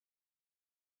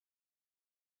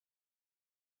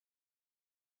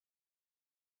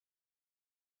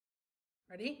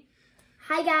Ready?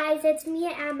 Hi guys, it's me,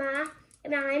 Emma,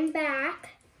 and I'm back.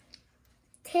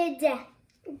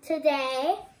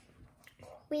 Today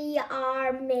we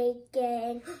are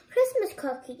making Christmas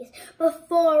cookies.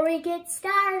 Before we get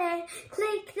started,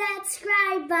 click that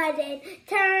subscribe button,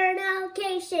 turn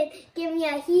notification, give me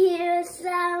a huge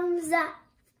thumbs up.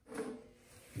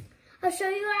 I'll show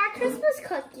you our Christmas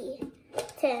cookie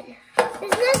tin.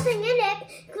 There's nothing in it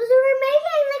because we're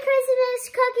making the Christmas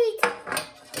cookie tin.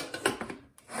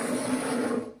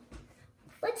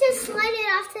 Let's just slide it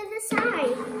off to the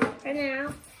side for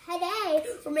now. Today,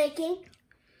 we're making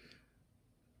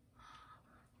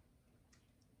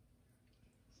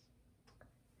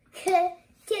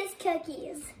kiss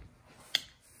cookies.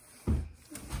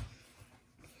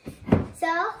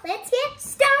 So, let's get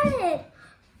started.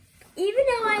 Even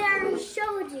though I already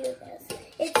showed you this,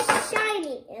 it's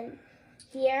shiny in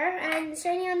here and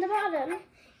shiny on the bottom.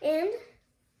 And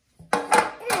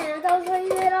I'll show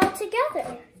you it all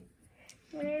together.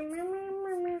 We're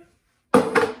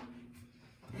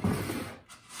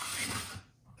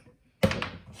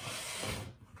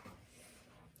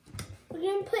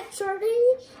going to put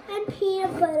shortening and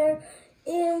peanut butter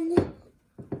in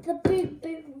the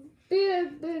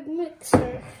big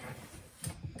mixer.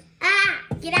 Ah!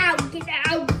 Get out,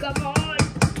 come on!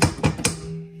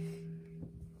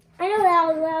 I know that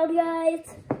was loud, guys.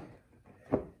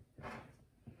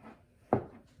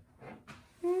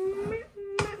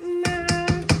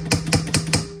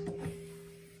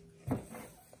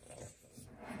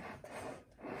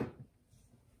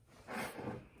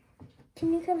 Can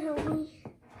you come help me?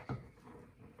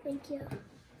 Thank you.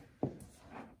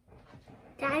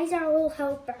 Daddy's our little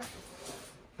helper.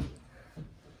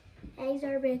 Daddy's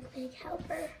our big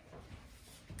helper.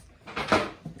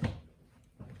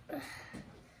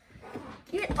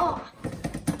 Get off.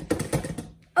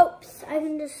 Oops, I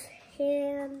can just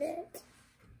hand it.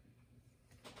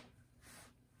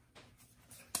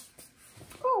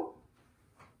 Oh,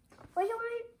 why do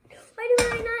I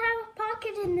not have a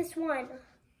pocket in this one?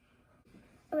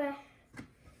 Okay,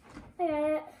 I got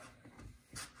it.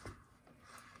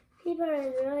 Peanut butter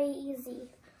is really easy.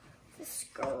 Just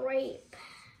scrape.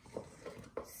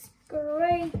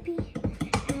 Scrapey.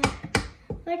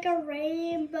 Like a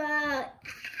rainbow. Ah,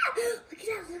 look at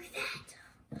that.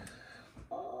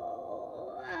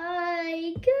 Oh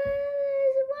my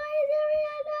goodness. Why is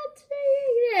everyone not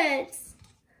saying this?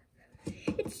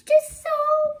 It's just so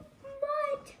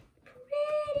much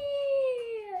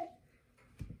prettier.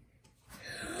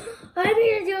 I'm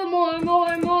gonna do more.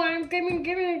 Give me.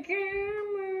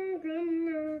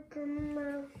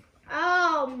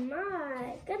 Oh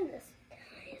my goodness.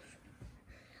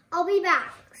 I'll be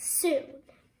back soon.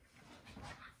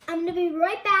 I'm gonna be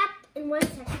right back in 1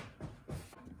 second.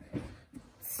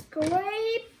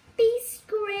 Scrapey,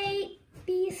 scrape.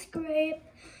 Scrape.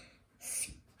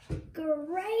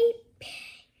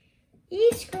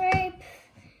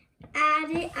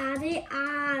 Add.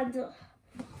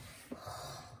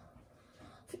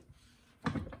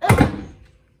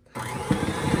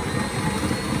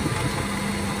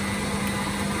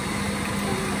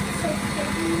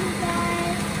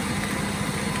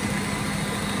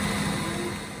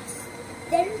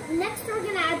 Then next we're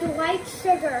gonna add the white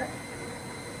sugar.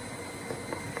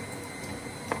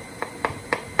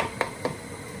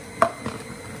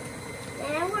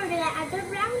 Then we're gonna add the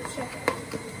brown sugar.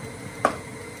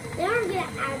 Then we're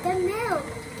gonna add the milk.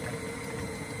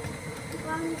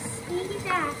 Squeeze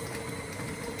that.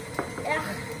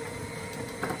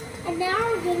 And now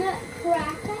we're gonna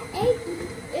crack the egg.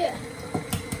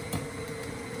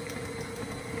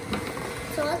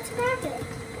 So let's crack it.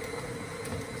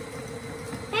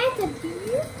 That's a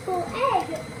beautiful egg.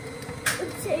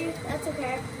 Oopsie, that's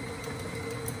okay.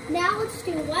 Now let's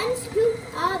do 1 scoop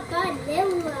of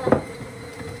vanilla.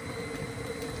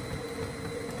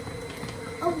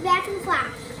 Oh, back in the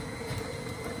flash.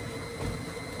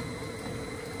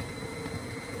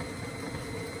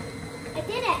 I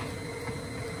did it.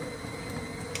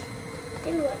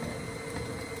 Didn't work.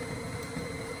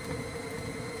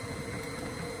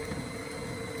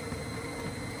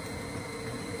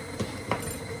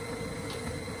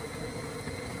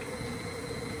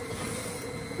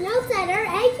 Now that are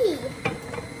eggy.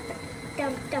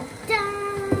 Dum.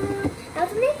 Now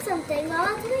to make something,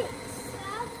 let's mix.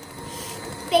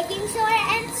 Baking soda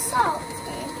and salt.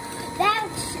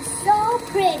 That's so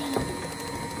pretty.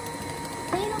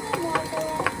 A little bit more for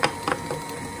that.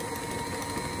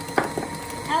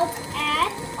 Now let's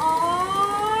add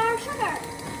our sugar.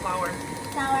 Flour.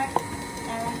 Now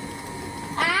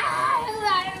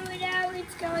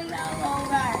it's going all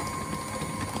over.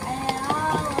 And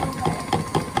all over.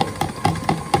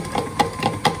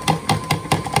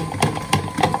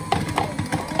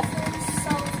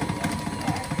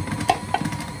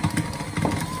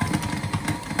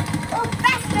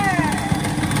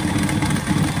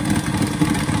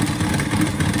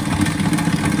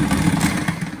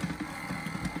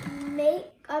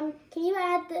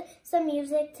 the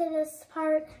music to this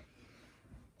part?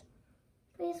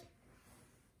 Please.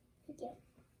 Thank you.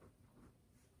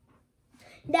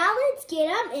 Now let's get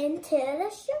them into the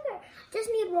sugar. Just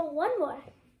need one more.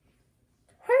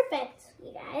 Perfect,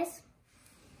 you guys.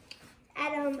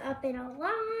 Add them up in a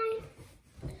line.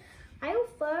 I go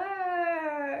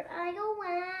first. I go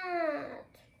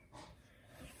last.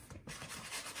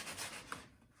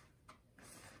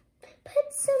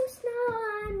 Put some snow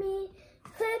on me.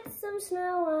 Put some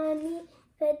snow on me.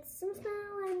 Put some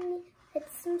snow on me. Put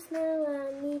some snow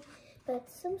on me. Put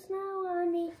some snow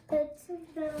on me. Put some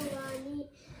snow on me.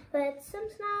 Put some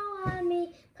snow on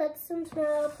me. Put some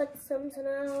snow. Put some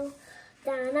snow.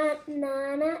 Da na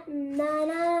na na na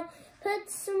na. Put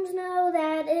some snow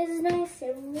that is nice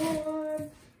and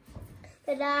warm.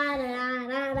 Da da da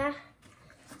da da.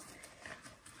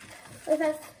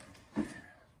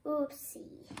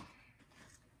 Oopsie.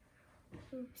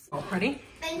 Oopsie. Oh, ready?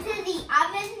 Into the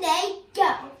oven they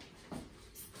go.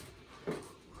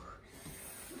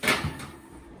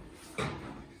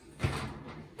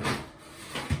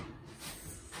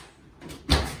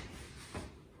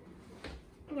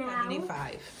 Now,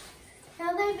 75.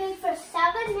 Now they're bake for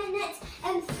 7 minutes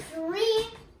and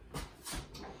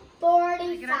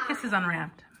 3:45. Get our kisses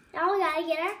unwrapped. Now we gotta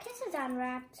get our kisses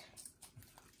unwrapped.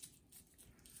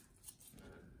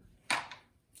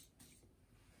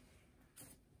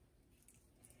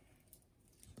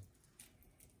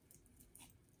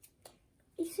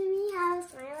 You see me have a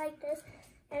smile like this,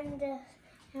 and I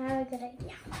have a good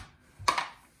idea.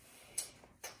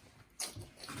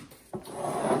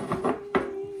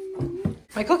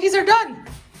 My cookies are done.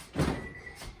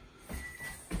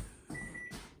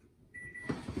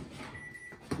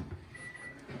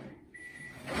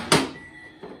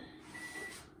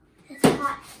 It's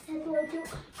hot. That's what I do.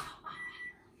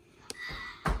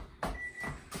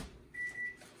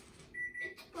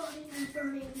 It's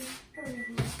burning.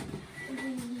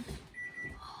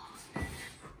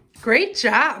 Great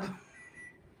job.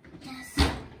 Yes.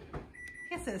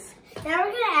 Kisses. Now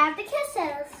we're gonna add the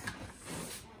kisses.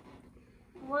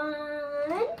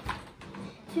 1,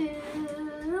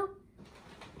 2,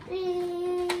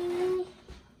 3,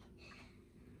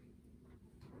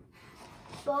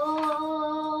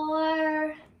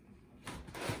 4,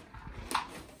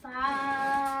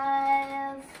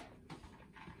 5,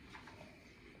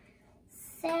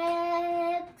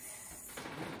 6,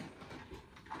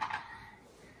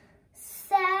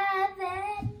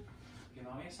 7. Give me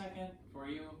a second for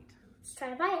you. Let's try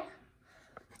to bite.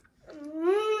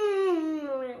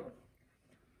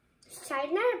 Let's try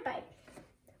another bite.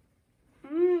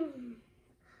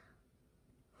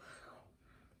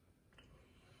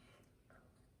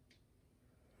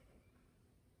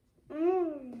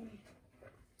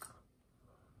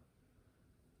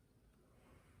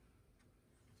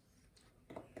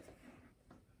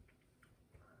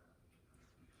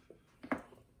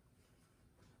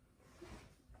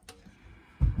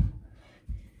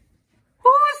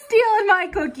 Who's stealing my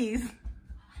cookies?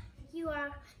 You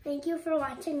are. Thank you for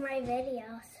watching my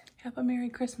videos. Have a Merry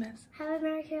Christmas. Have a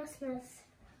Merry Christmas.